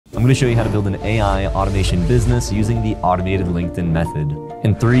I'm going to show you how to build an AI automation business using the automated LinkedIn method.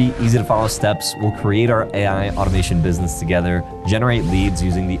 In 3 easy to follow steps, we'll create our AI automation business together, generate leads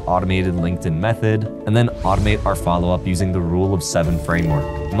using the automated LinkedIn method, and then automate our follow-up using the Rule of 7 framework.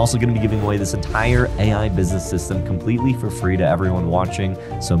 I'm also going to be giving away this entire AI business system completely for free to everyone watching,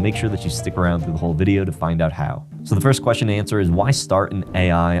 so make sure that you stick around through the whole video to find out how. So the first question to answer is, why start an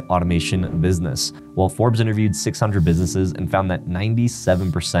AI automation business? Well, Forbes interviewed 600 businesses and found that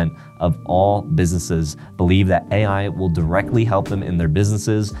 97% of all businesses believe that AI will directly help them in their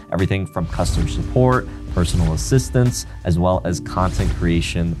businesses, everything from customer support, personal assistance, as well as content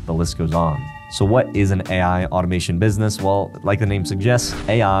creation, the list goes on. So what is an AI automation business? Well, like the name suggests,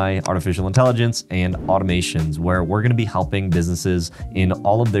 AI, artificial intelligence, and automations, where we're going to be helping businesses in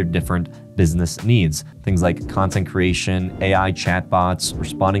all of their different business needs. Things like content creation, AI chatbots,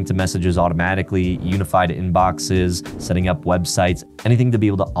 responding to messages automatically, unified inboxes, setting up websites, anything to be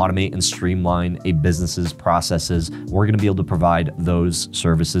able to automate and streamline a business's processes. We're going to be able to provide those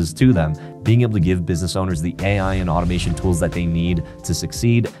services to them, being able to give business owners the AI and automation tools that they need to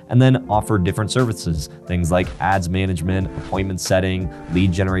succeed, and then offer different services, things like ads management, appointment setting,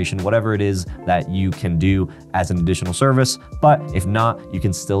 lead generation, whatever it is that you can do as an additional service. But if not, you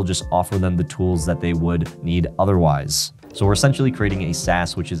can still just offer them the tools that they would need otherwise. So we're essentially creating a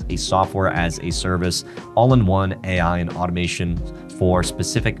SaaS, which is a software as a service, all-in-one AI and automation for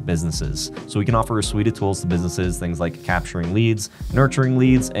specific businesses. So we can offer a suite of tools to businesses, things like capturing leads, nurturing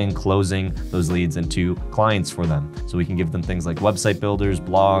leads, and closing those leads into clients for them. So we can give them things like website builders,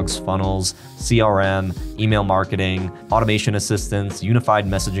 blogs, funnels, CRM, email marketing, automation assistance, unified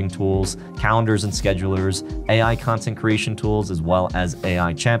messaging tools, calendars and schedulers, AI content creation tools, as well as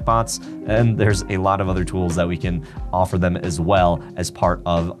AI chatbots. And there's a lot of other tools that we can offer them as well as part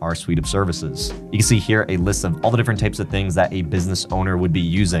of our suite of services. You can see here a list of all the different types of things that a business owner would be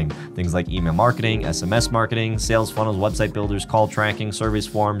using. Things like email marketing, SMS marketing, sales funnels, website builders, call tracking, service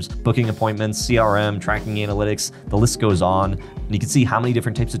forms, booking appointments, CRM, tracking analytics, the list goes on. And you can see how many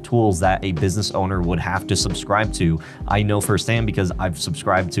different types of tools that a business owner would have to subscribe to. I know firsthand because I've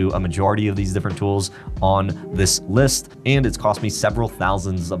subscribed to a majority of these different tools on this list, and it's cost me several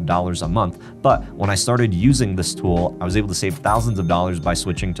thousands of dollars a month. But when I started using this tool, I was able to save thousands of dollars by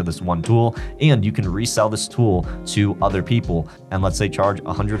switching to this one tool, and you can resell this tool to other people and let's say charge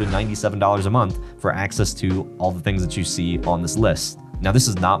 $197 a month for access to all the things that you see on this list. Now, this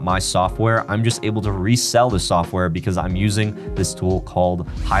is not my software. I'm just able to resell the software because I'm using this tool called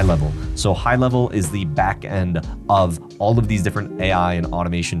High Level. So High Level is the back end of all of these different AI and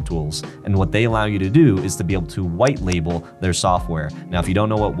automation tools. And what they allow you to do is to be able to white label their software. Now, if you don't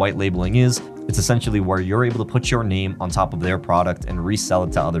know what white labeling is, it's essentially where you're able to put your name on top of their product and resell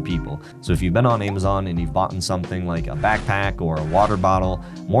it to other people. So if you've been on Amazon and you've bought something like a backpack or a water bottle,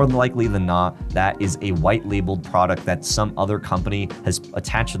 more likely than not, that is a white labeled product that some other company has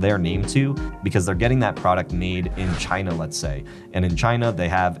attached their name to because they're getting that product made in China, let's say. And in China, they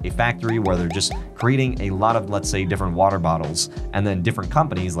have a factory where they're just creating a lot of, let's say, different water bottles. And then different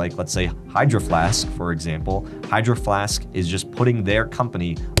companies like, let's say, Hydro Flask, for example. Hydro Flask is just putting their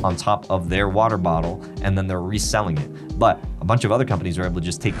company on top of their water bottle, and then they're reselling it. But a bunch of other companies are able to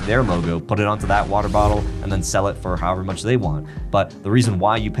just take their logo, put it onto that water bottle, and then sell it for however much they want. But the reason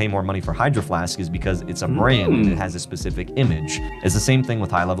why you pay more money for Hydro Flask is because it's a brand and it has a specific image. It's the same thing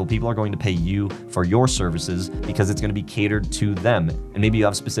with High Level. People are going to pay you for your services because it's going to be catered to them. And maybe you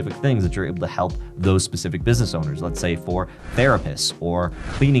have specific things that you're able to help those specific business owners, let's say for therapists or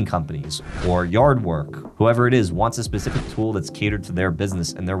cleaning companies or yard work. Whoever it is wants a specific tool that's catered to their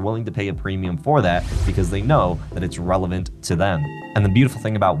business, and they're willing to pay a premium for that because they know that it's relevant to them. And the beautiful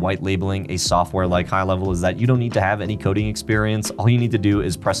thing about white labeling a software like High Level is that you don't need to have any coding experience. All you need to do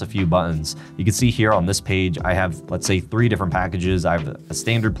is press a few buttons. You can see here on this page, I have, let's say, 3 different packages. I have a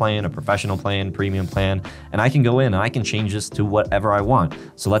standard plan, a professional plan, premium plan, and I can go in and I can change this to whatever I want.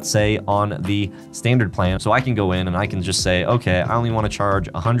 So let's say on the standard plan, so I can go in and I can just say, okay, I only want to charge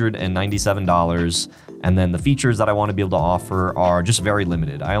 $197. And then the features that I want to be able to offer are just very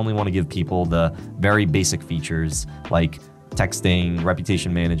limited. I only want to give people the very basic features like texting,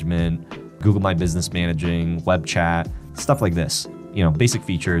 reputation management, Google My Business managing, web chat, stuff like this, basic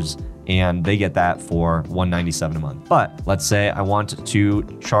features, and they get that for $197 a month. But let's say I want to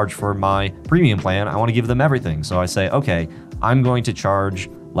charge for my premium plan. I want to give them everything. So I say, okay, I'm going to charge,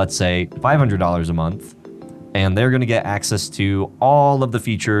 let's say, $500 a month, and they're going to get access to all of the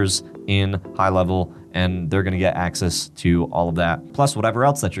features in High Level and they're going to get access to all of that. Plus whatever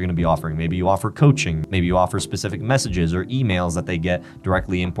else that you're going to be offering. Maybe you offer coaching, maybe you offer specific messages or emails that they get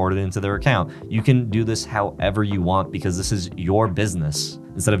directly imported into their account. You can do this however you want because this is your business.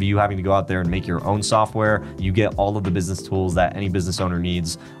 Instead of you having to go out there and make your own software, you get all of the business tools that any business owner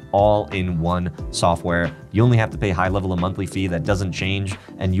needs all in one software. You only have to pay high level a monthly fee that doesn't change,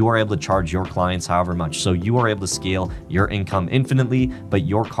 and you are able to charge your clients however much. So you are able to scale your income infinitely, but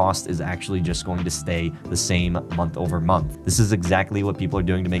your cost is actually just going to stay the same month over month. This is exactly what people are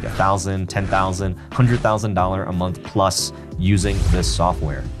doing to make $1,000, $10,000, $100,000 a month plus using this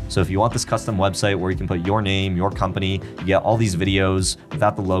software. So if you want this custom website where you can put your name, your company, you get all these videos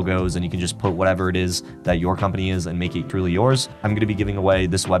without the logos, and you can just put whatever it is that your company is and make it truly yours, I'm going to be giving away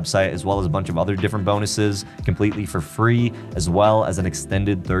this website as well as a bunch of other different bonuses completely for free, as well as an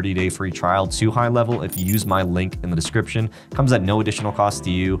extended 30-day free trial to High Level. If you use my link in the description, it comes at no additional cost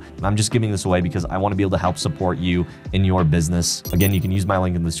to you. And I'm just giving this away because I want to be able to help support you in your business. Again, you can use my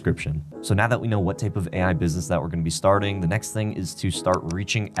link in the description. So now that we know what type of AI business that we're going to be starting, the next thing is to start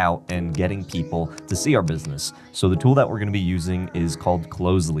reaching out and getting people to see our business. So the tool that we're going to be using is called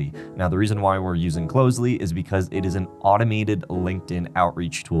Closely. Now, the reason why we're using Closely is because it is an automated LinkedIn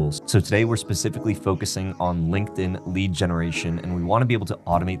outreach tool. So today we're specifically focusing on LinkedIn lead generation, and we want to be able to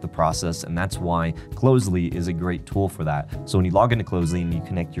automate the process, and that's why Closely is a great tool for that. So when you log into Closely and you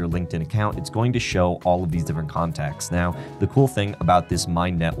connect your LinkedIn account, it's going to show all of these different contacts. Now, the cool thing about this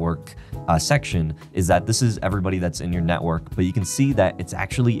My Network section is that this is everybody that's in your network, but you can see that it's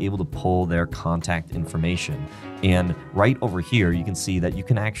actually able to pull their contact information. And right over here, you can see that you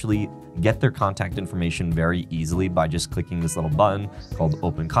can actually get their contact information very easily by just clicking this little button called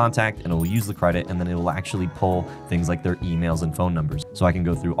Open Contact, and it will use the credit, and then it will actually pull things like their emails and phone numbers. So I can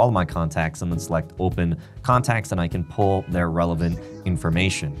go through all of my contacts and then select Open Contacts, and I can pull their relevant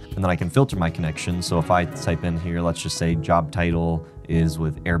information. And then I can filter my connections. So if I type in here, let's just say job title is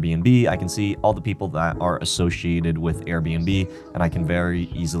with Airbnb, I can see all the people that are associated with Airbnb, and I can very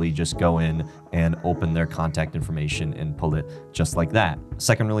easily just go in and open their contact information and pull it just like that.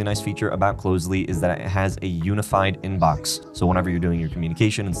 Second really nice feature about Closely is that it has a unified inbox. So whenever you're doing your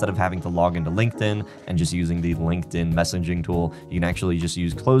communication, instead of having to log into LinkedIn and just using the LinkedIn messaging tool, you can actually just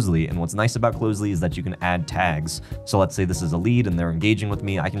use Closely. And what's nice about Closely is that you can add tags. So let's say this is a lead and they're engaging with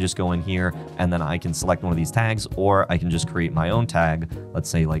me, I can just go in here and then I can select one of these tags, or I can just create my own tag, let's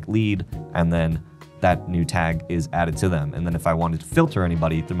say like lead, and then that new tag is added to them. And then if I wanted to filter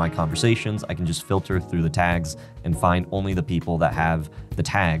anybody through my conversations, I can just filter through the tags and find only the people that have the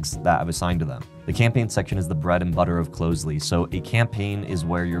tags that I've assigned to them. The campaign section is the bread and butter of Closely. So a campaign is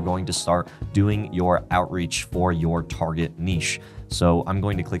where you're going to start doing your outreach for your target niche. So I'm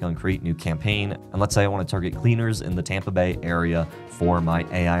going to click on create new campaign. And let's say I want to target cleaners in the Tampa Bay area for my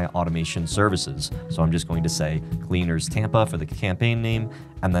AI automation services. So I'm just going to say cleaners Tampa for the campaign name,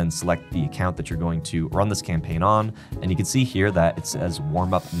 and then select the account that you're going to run this campaign on. And you can see here that it says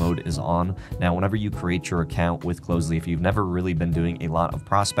warm-up mode is on. Now, whenever you create your account with Closely, if you've never really been doing a lot of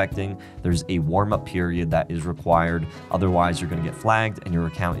prospecting, there's a warm-up period that is required. Otherwise, you're going to get flagged and your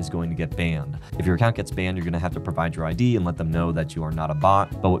account is going to get banned. If your account gets banned, you're going to have to provide your ID and let them know that you are not a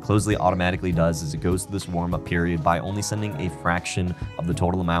bot. But what Closely automatically does is it goes through this warm-up period by only sending a fraction of the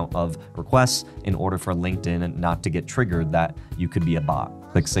total amount of requests in order for LinkedIn not to get triggered that you could be a bot.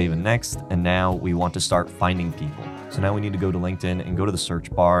 Click Save and Next, and now we want to start finding people. So now we need to go to LinkedIn and go to the search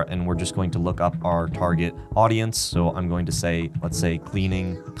bar, and we're just going to look up our target audience. So I'm going to say, let's say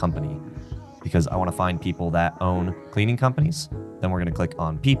cleaning company, because I want to find people that own cleaning companies. Then we're going to click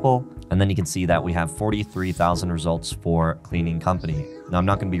on people, and then you can see that we have 43,000 results for cleaning company. Now, I'm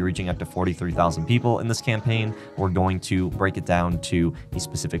not going to be reaching out to 43,000 people in this campaign. We're going to break it down to a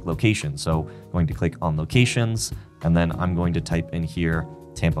specific location. So I'm going to click on locations, and then I'm going to type in here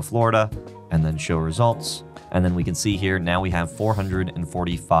Tampa, Florida, and then show results. And then we can see here, now we have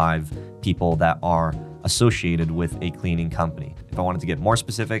 445 people that are associated with a cleaning company. If I wanted to get more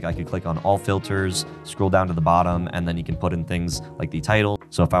specific, I could click on all filters, scroll down to the bottom, and then you can put in things like the title.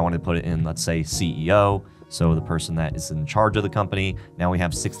 So if I wanted to put it in, let's say CEO, so the person that is in charge of the company, now we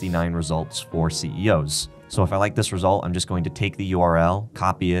have 69 results for CEOs. So if I like this result, I'm just going to take the URL,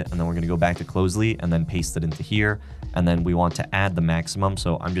 copy it, and then we're going to go back to Closely and then paste it into here. And then we want to add the maximum.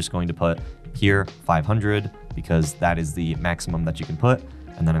 So I'm just going to put here 500 because that is the maximum that you can put.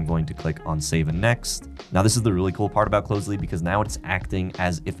 And then I'm going to click on Save and Next. Now, this is the really cool part about Closely because now it's acting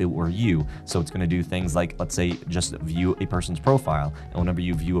as if it were you. So it's going to do things like, let's say, just view a person's profile. And whenever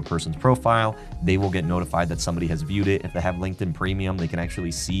you view a person's profile, they will get notified that somebody has viewed it. If they have LinkedIn Premium, they can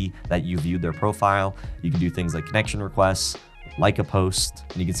actually see that you viewed their profile. You can do things like connection requests, like a post,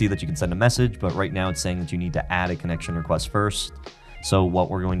 and you can see that you can send a message, but right now it's saying that you need to add a connection request first. So what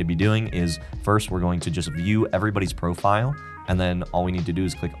we're going to be doing is first we're going to just view everybody's profile, and then all we need to do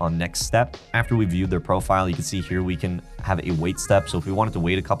is click on next step. After we viewed their profile, you can see here we can have a wait step. So if we wanted to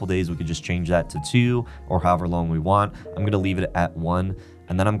wait a couple days, we could just change that to 2 or however long we want. I'm going to leave it at 1.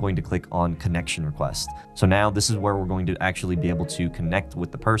 And then I'm going to click on connection request. So now this is where we're going to actually be able to connect with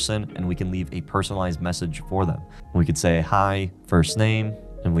the person, and we can leave a personalized message for them. We could say, hi, first name,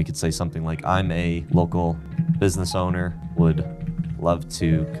 and we could say something like, I'm a local business owner, would love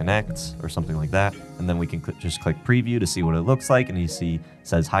to connect, or something like that. And then we can just click preview to see what it looks like. And you see it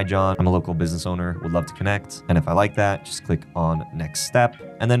says, hi John, I'm a local business owner, would love to connect. And if I like that, just click on next step.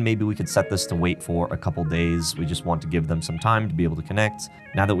 And then maybe we could set this to wait for a couple days. We just want to give them some time to be able to connect.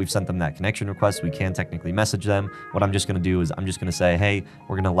 Now that we've sent them that connection request, we can technically message them. What I'm just gonna do is I'm just gonna say, hey,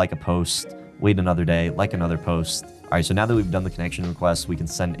 we're gonna like a post, wait another day, like another post. All right, so now that we've done the connection request, we can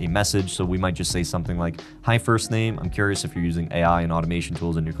send a message. So we might just say something like, hi, first name, I'm curious if you're using AI and automation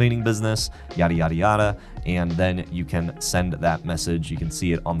tools in your cleaning business, yada, yada, yada. And then you can send that message. You can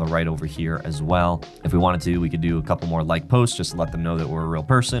see it on the right over here as well. If we wanted to, we could do a couple more like posts just to let them know that we're a real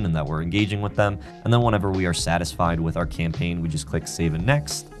person and that we're engaging with them. And then whenever we are satisfied with our campaign, we just click save and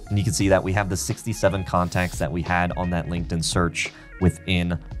next. And you can see that we have the 67 contacts that we had on that LinkedIn search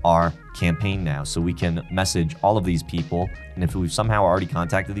within our campaign now. So we can message all of these people. And if we've somehow already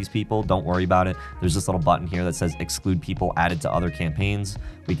contacted these people, don't worry about it. There's this little button here that says exclude people added to other campaigns.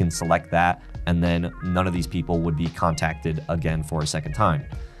 We can select that, and then none of these people would be contacted again for a second time.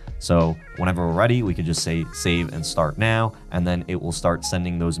 So whenever we're ready, we could just say save and start now, and then it will start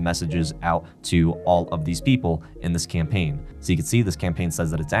sending those messages out to all of these people in this campaign. So you can see this campaign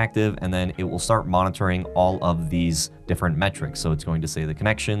says that it's active, and then it will start monitoring all of these different metrics. So it's going to say the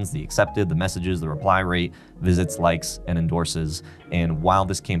connections, the accepted, the messages, the reply rate, visits, likes, and endorses. And while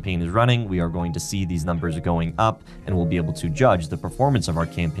this campaign is running, we are going to see these numbers going up, and we'll be able to judge the performance of our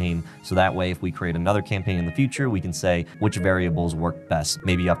campaign. So that way, if we create another campaign in the future, we can say which variables work best.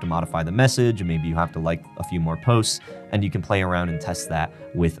 Maybe you have to modify the message, and maybe you have to like a few more posts, and you can play around and test that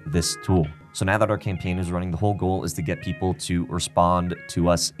with this tool. So now that our campaign is running, the whole goal is to get people to respond to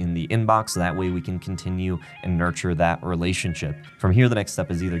us in the inbox. So that way we can continue and nurture that relationship. From here, the next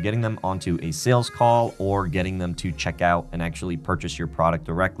step is either getting them onto a sales call or getting them to check out and actually purchase your product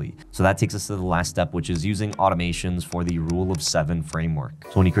directly. So that takes us to the last step, which is using automations for the Rule of 7 framework.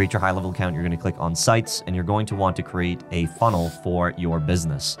 So when you create your high-level account, you're going to click on sites, and you're going to want to create a funnel for your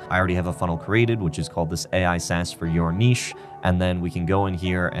business. I already have a funnel created, which is called this AI SaaS for your niche. And then we can go in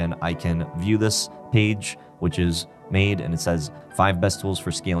here and I can view this page, which is made, and it says 5 best tools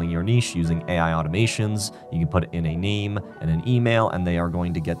for scaling your niche using AI automations. You can put in a name and an email, and they are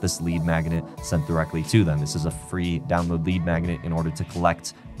going to get this lead magnet sent directly to them. This is a free download lead magnet in order to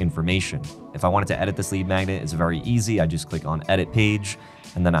collect information. If I wanted to edit this lead magnet, it's very easy. I just click on edit page,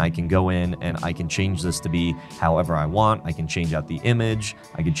 and then I can go in and I can change this to be however I want. I can change out the image.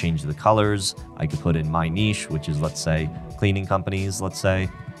 I could change the colors. I could put in my niche, which is, let's say, cleaning companies, let's say.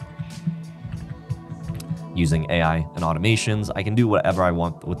 Using AI and automations, I can do whatever I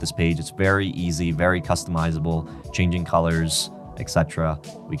want with this page. It's very easy, very customizable, changing colors, etc.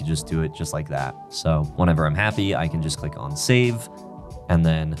 We could just do it just like that. So whenever I'm happy, I can just click on save and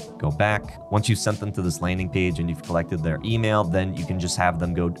then go back. Once you've sent them to this landing page and you've collected their email, then you can just have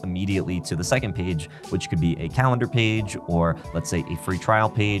them go immediately to the second page, which could be a calendar page or, let's say, a free trial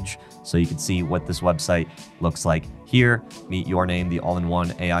page. So you can see what this website looks like here. Meet Your Name, the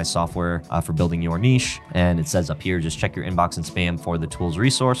all-in-one AI software for building your niche. And it says up here, just check your inbox and spam for the tools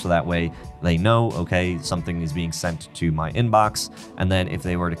resource. So that way they know, okay, something is being sent to my inbox. And then if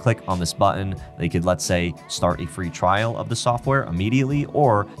they were to click on this button, they could, let's say, start a free trial of the software immediately,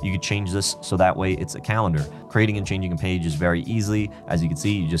 or you could change this so that way it's a calendar. Creating and changing a page is very easy. As you can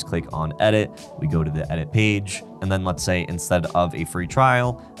see, you just click on edit. We go to the edit page. And then let's say instead of a free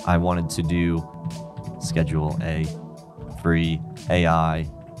trial, I wanted to do schedule a free AI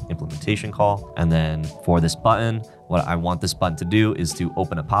implementation call. And then for this button, what I want this button to do is to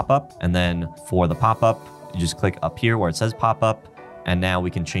open a pop-up. And then for the pop-up, you just click up here where it says pop-up. And now we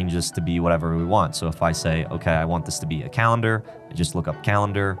can change this to be whatever we want. So if I say, okay, I want this to be a calendar, I just look up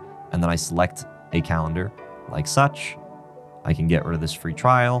calendar, and then I select a calendar like such. I can get rid of this free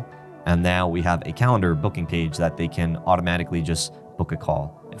trial. And now we have a calendar booking page that they can automatically just book a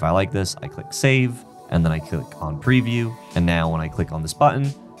call. If I like this, I click save, and then I click on preview. And now when I click on this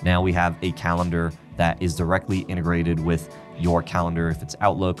button, now we have a calendar that is directly integrated with your calendar. If it's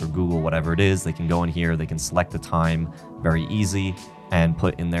Outlook or Google, whatever it is, they can go in here, they can select the time, very easy. and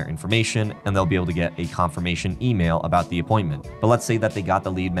put in their information, and they'll be able to get a confirmation email about the appointment. But let's say that they got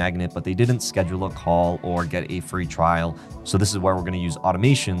the lead magnet, but they didn't schedule a call or get a free trial. So this is where we're going to use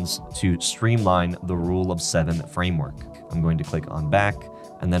automations to streamline the Rule of 7 framework. I'm going to click on back,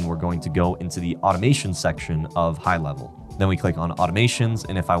 and then we're going to go into the automation section of high level. Then we click on automations,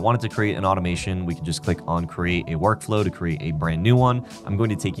 and if I wanted to create an automation, we could just click on create a workflow to create a brand new one. I'm going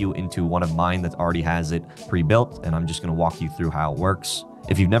to take you into one of mine that already has it pre-built, and I'm just going to walk you through how it works.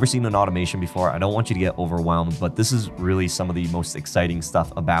 If you've never seen an automation before, I don't want you to get overwhelmed, but this is really some of the most exciting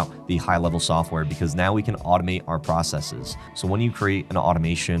stuff about the high-level software, because now we can automate our processes. So when you create an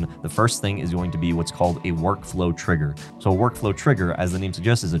automation, the first thing is going to be what's called a workflow trigger. So a workflow trigger, as the name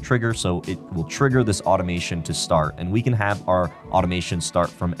suggests, is a trigger, so it will trigger this automation to start, and we can have our automation start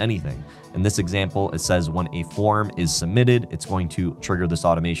from anything. In this example, it says when a form is submitted, it's going to trigger this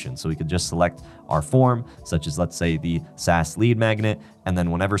automation. So we could just select our form, such as, let's say, the SaaS lead magnet, and then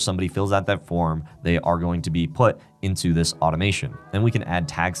whenever somebody fills out that form, they are going to be put into this automation. Then we can add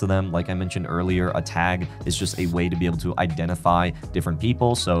tags to them. Like I mentioned earlier, a tag is just a way to be able to identify different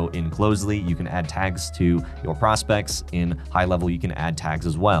people. So in Closely, you can add tags to your prospects. In High Level, you can add tags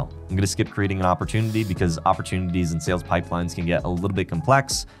as well. I'm going to skip creating an opportunity because opportunities and sales pipelines can get a little bit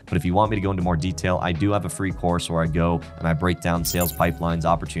complex. But if you want me to go into more detail, I do have a free course where I go and I break down sales pipelines,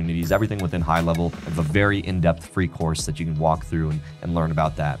 opportunities, everything within High Level. I have a very in-depth free course that you can walk through and learn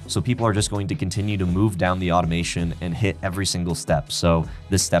about that. So people are just going to continue to move down the automation and hit every single step. So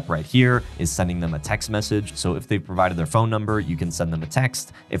this step right here is sending them a text message. So if they provided their phone number, you can send them a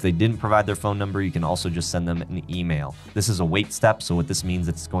text. If they didn't provide their phone number, you can also just send them an email. This is a wait step. So what this means,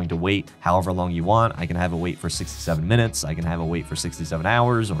 it's going to wait however long you want. I can have it wait for 67 minutes. I can have it wait for 67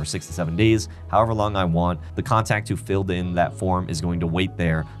 hours or 67 days, however long I want. The contact who filled in that form is going to wait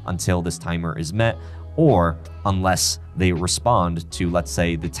there until this timer is met, or unless they respond to, let's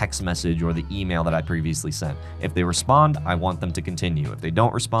say, the text message or the email that I previously sent. If they respond, I want them to continue. If they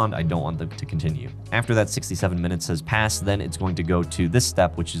don't respond, I don't want them to continue. After that 67 minutes has passed, then it's going to go to this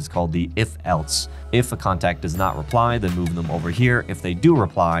step, which is called the if else. If a contact does not reply, then move them over here. If they do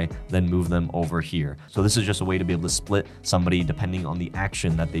reply, then move them over here. So this is just a way to be able to split somebody depending on the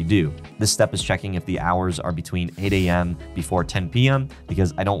action that they do. This step is checking if the hours are between 8 a.m. before 10 p.m.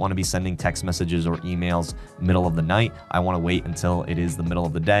 because I don't want to be sending text messages or emails middle of the night. I want to wait until it is the middle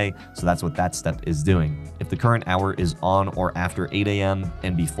of the day. So that's what that step is doing. If the current hour is on or after 8 a.m.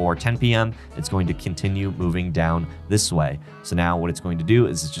 and before 10 p.m., it's going to continue moving down this way. So now what it's going to do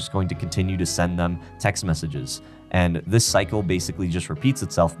is it's just going to continue to send them text messages. And this cycle basically just repeats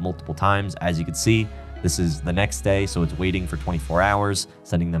itself multiple times. As you can see, this is the next day, so it's waiting for 24 hours,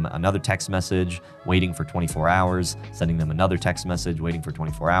 sending them another text message, waiting for 24 hours, sending them another text message, waiting for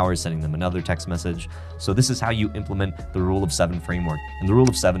 24 hours, sending them another text message. So this is how you implement the Rule of 7 framework. And the Rule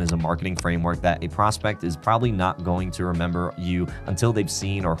of 7 is a marketing framework that a prospect is probably not going to remember you until they've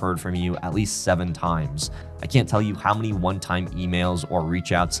seen or heard from you at least 7 times. I can't tell you how many one-time emails or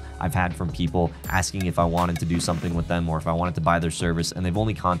reach outs I've had from people asking if I wanted to do something with them or if I wanted to buy their service, and they've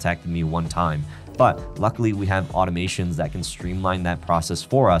only contacted me one time. But luckily, we have automations that can streamline that process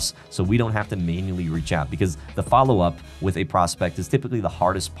for us so we don't have to manually reach out, because the follow-up with a prospect is typically the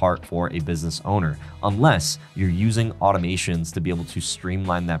hardest part for a business owner, unless you're using automations to be able to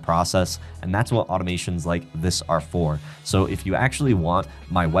streamline that process. And that's what automations like this are for. So if you actually want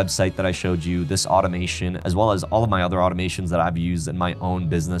my website that I showed you, this automation, as well as all of my other automations that I've used in my own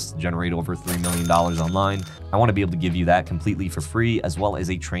business to generate over $3 million online, I want to be able to give you that completely for free, as well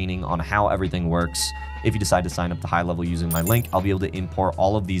as a training on how everything works. If you decide to sign up to High Level using my link, I'll be able to import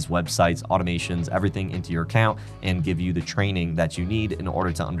all of these websites, automations, everything into your account and give you the training that you need in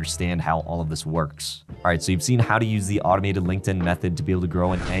order to understand how all of this works. All right, so you've seen how to use the automated LinkedIn method to be able to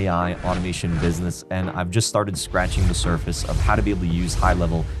grow an AI automation business, and I've just started scratching the surface of how to be able to use High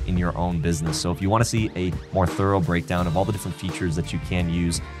Level in your own business. So if you want to see a more thorough breakdown of all the different features that you can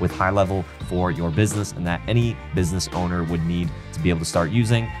use with High Level for your business and that any business owner would need to be able to start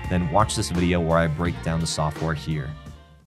using, then watch this video where I break down the software here.